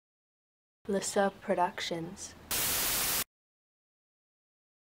Lissa Productions.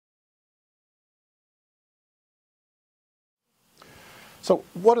 So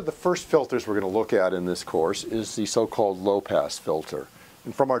one of the first filters we're going to look at in this course is the so-called low-pass filter.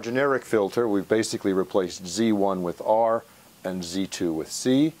 And from our generic filter, we've basically replaced Z1 with R and Z2 with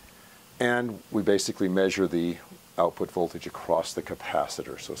C, and we basically measure the output voltage across the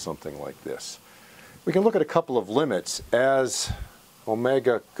capacitor, so something like this. We can look at a couple of limits. As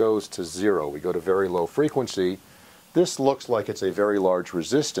omega goes to 0, we go to very low frequency. This looks like it's a very large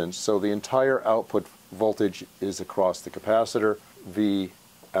resistance, so the entire output voltage is across the capacitor. V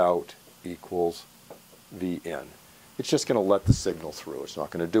out equals V in. It's just going to let the signal through. It's not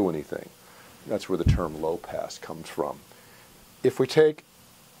going to do anything. That's where the term low pass comes from. If we take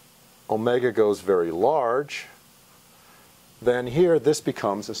omega goes very large, then here this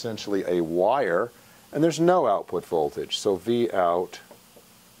becomes essentially a wire, and there's no output voltage, so V out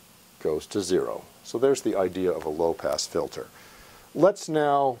goes to 0. So there's the idea of a low pass filter. Let's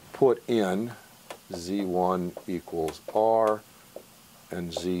now put in Z1 equals R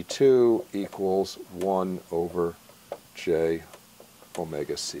and Z2 equals 1 over J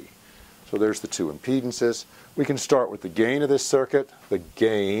omega C. So there's the two impedances. We can start with the gain of this circuit. The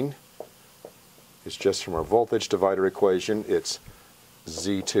gain is just from our voltage divider equation. It's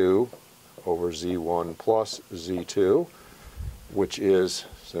Z2 over Z1 plus Z2, which is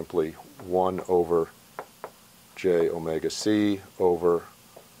simply 1 over J omega C over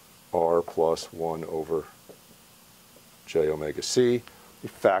R plus 1 over J omega C. We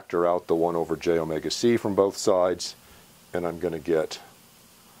factor out the 1 over J omega C from both sides, and I'm going to get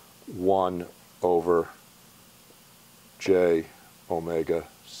 1 over J omega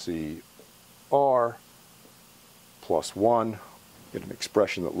C R plus 1. Get an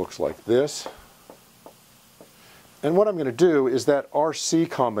expression that looks like this. And what I'm going to do is that RC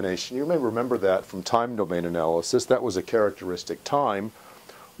combination, you may remember that from time domain analysis, that was a characteristic time.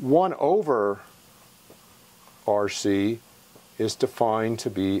 1 over RC is defined to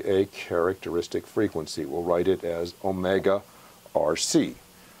be a characteristic frequency. We'll write it as omega RC.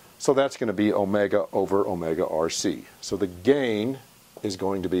 So that's going to be omega over omega RC. So the gain is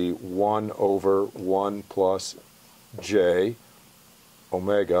going to be 1 over 1 plus J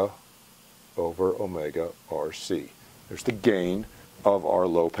omega over omega RC. There's the gain of our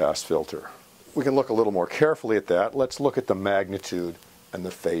low-pass filter. We can look a little more carefully at that. Let's look at the magnitude and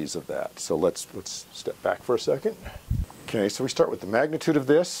the phase of that. So let's step back for a second. Okay, so we start with the magnitude of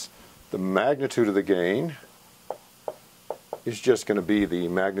this. The magnitude of the gain is just going to be the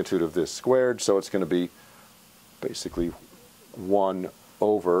magnitude of this squared, so it's going to be basically 1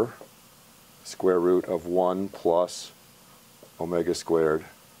 over square root of 1 plus omega squared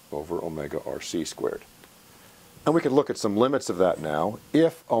over omega RC squared. And we can look at some limits of that now.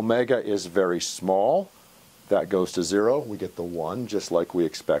 If omega is very small, that goes to 0. We get the 1, just like we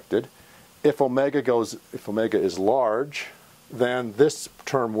expected. If omega is large, then this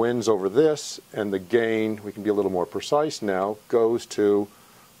term wins over this, and the gain, we can be a little more precise now, goes to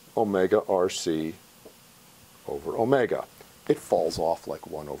omega RC over omega. It falls off like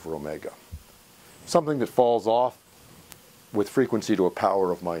 1 over omega. Something that falls off with frequency to a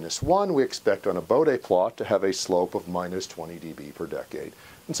power of -1, we expect on a Bode plot to have a slope of -20 dB per decade.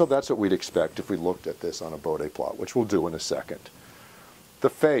 And so that's what we'd expect if we looked at this on a Bode plot, which we'll do in a second. The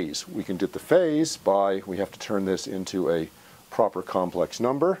phase, we can get the phase by, we have to turn this into a proper complex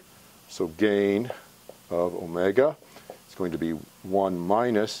number. So gain of omega is going to be 1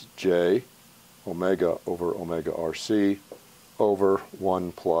 minus J omega over omega RC over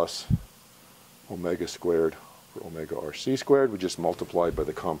 1 plus omega squared over omega RC squared. We just multiplied by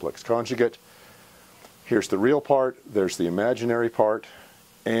the complex conjugate. Here's the real part, there's the imaginary part,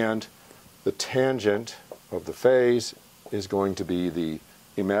 and the tangent of the phase is going to be the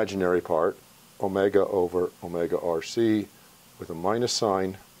imaginary part, omega over omega RC with a minus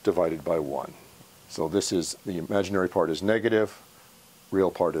sign divided by 1. So this is, the imaginary part is negative,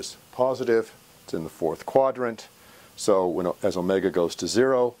 real part is positive, it's in the fourth quadrant. So as omega goes to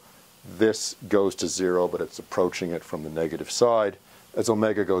 0, this goes to 0, but it's approaching it from the negative side. As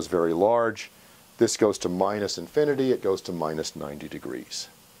omega goes very large, this goes to minus infinity, it goes to minus 90 degrees.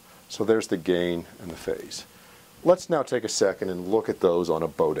 So there's the gain and the phase. Let's now take a second and look at those on a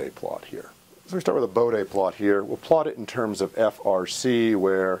Bode plot here. So we start with a Bode plot here. We'll plot it in terms of FRC,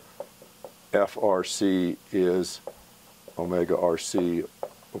 where FRC is omega RC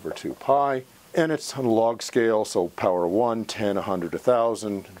over 2 pi. And it's on a log scale, so power 1, 10, 100,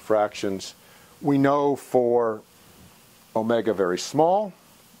 1,000 fractions. We know for omega very small,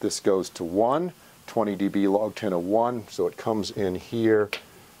 this goes to 1, 20 dB log 10 of 1, so it comes in here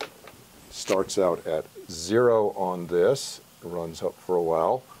starts out at 0 on this, runs up for a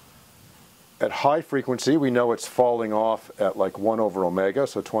while. At high frequency, we know it's falling off at like 1 over omega,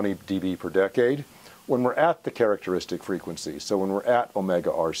 so 20 dB per decade. When we're at the characteristic frequency, so when we're at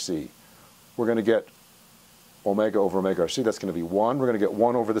omega RC, we're going to get omega over omega RC, that's going to be 1. We're going to get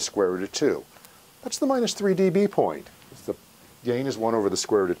 1 over the square root of 2. That's the minus 3 dB point. The gain is 1 over the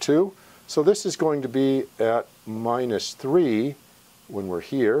square root of 2. So this is going to be at minus 3 when we're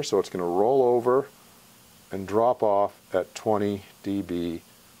here, so it's going to roll over and drop off at 20 dB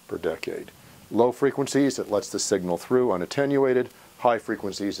per decade. Low frequencies, it lets the signal through unattenuated. High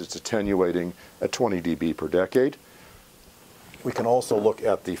frequencies, it's attenuating at 20 dB per decade. We can also look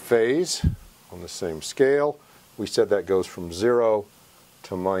at the phase on the same scale. We said that goes from 0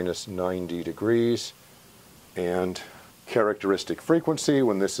 to minus 90 degrees. And characteristic frequency,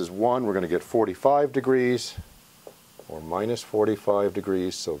 when this is 1, we're going to get 45 degrees, or minus 45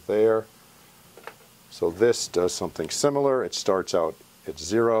 degrees, so there. So this does something similar. It starts out at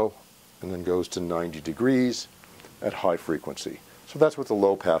 0 and then goes to 90 degrees at high frequency. So that's what the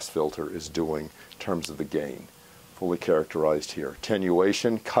low-pass filter is doing in terms of the gain, fully characterized here.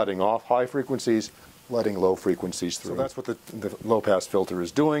 Attenuation, cutting off high frequencies, letting low frequencies through. So that's what the low-pass filter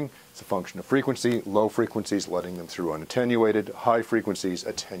is doing. It's a function of frequency. Low frequencies, letting them through unattenuated. High frequencies,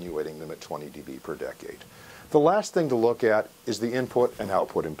 attenuating them at 20 dB per decade. The last thing to look at is the input and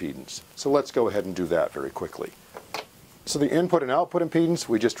output impedance. So let's go ahead and do that very quickly. So the input and output impedance,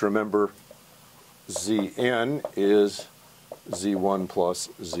 we just remember Zn is Z1 plus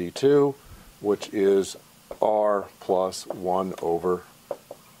Z2, which is R plus 1 over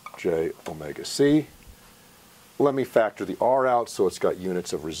J omega C. Let me factor the R out so it's got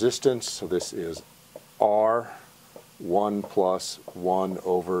units of resistance. So this is R1 plus 1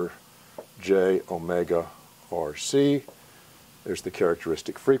 over J omega RC. There's the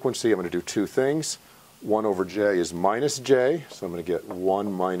characteristic frequency. I'm going to do two things. 1 over J is minus J, so I'm going to get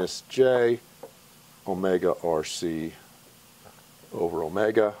 1 minus J omega RC over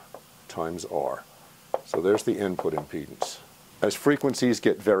omega times R. So there's the input impedance. As frequencies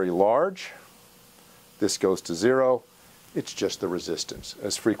get very large, this goes to 0. It's just the resistance.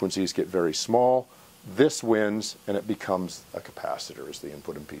 As frequencies get very small, this wins and it becomes a capacitor as the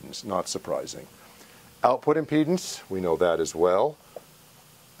input impedance. Not surprising. Output impedance, we know that as well.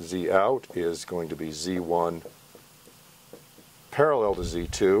 Z out is going to be Z1 parallel to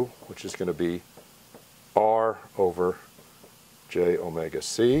Z2, which is going to be R over J omega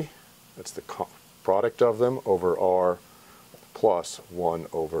C. That's the product of them over R plus 1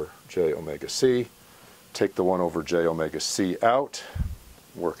 over J omega C. Take the 1 over J omega C out,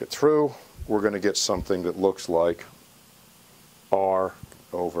 work it through. We're going to get something that looks like R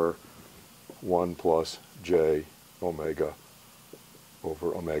over 1 plus J omega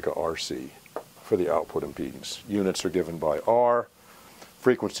over omega RC for the output impedance. Units are given by R.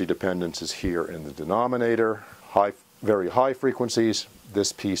 Frequency dependence is here in the denominator. Very high frequencies,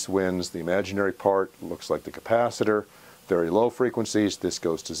 this piece wins. The imaginary part looks like the capacitor. Very low frequencies, this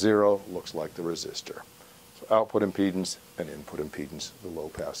goes to 0, looks like the resistor. So output impedance and input impedance, the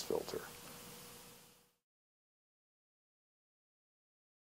low-pass filter.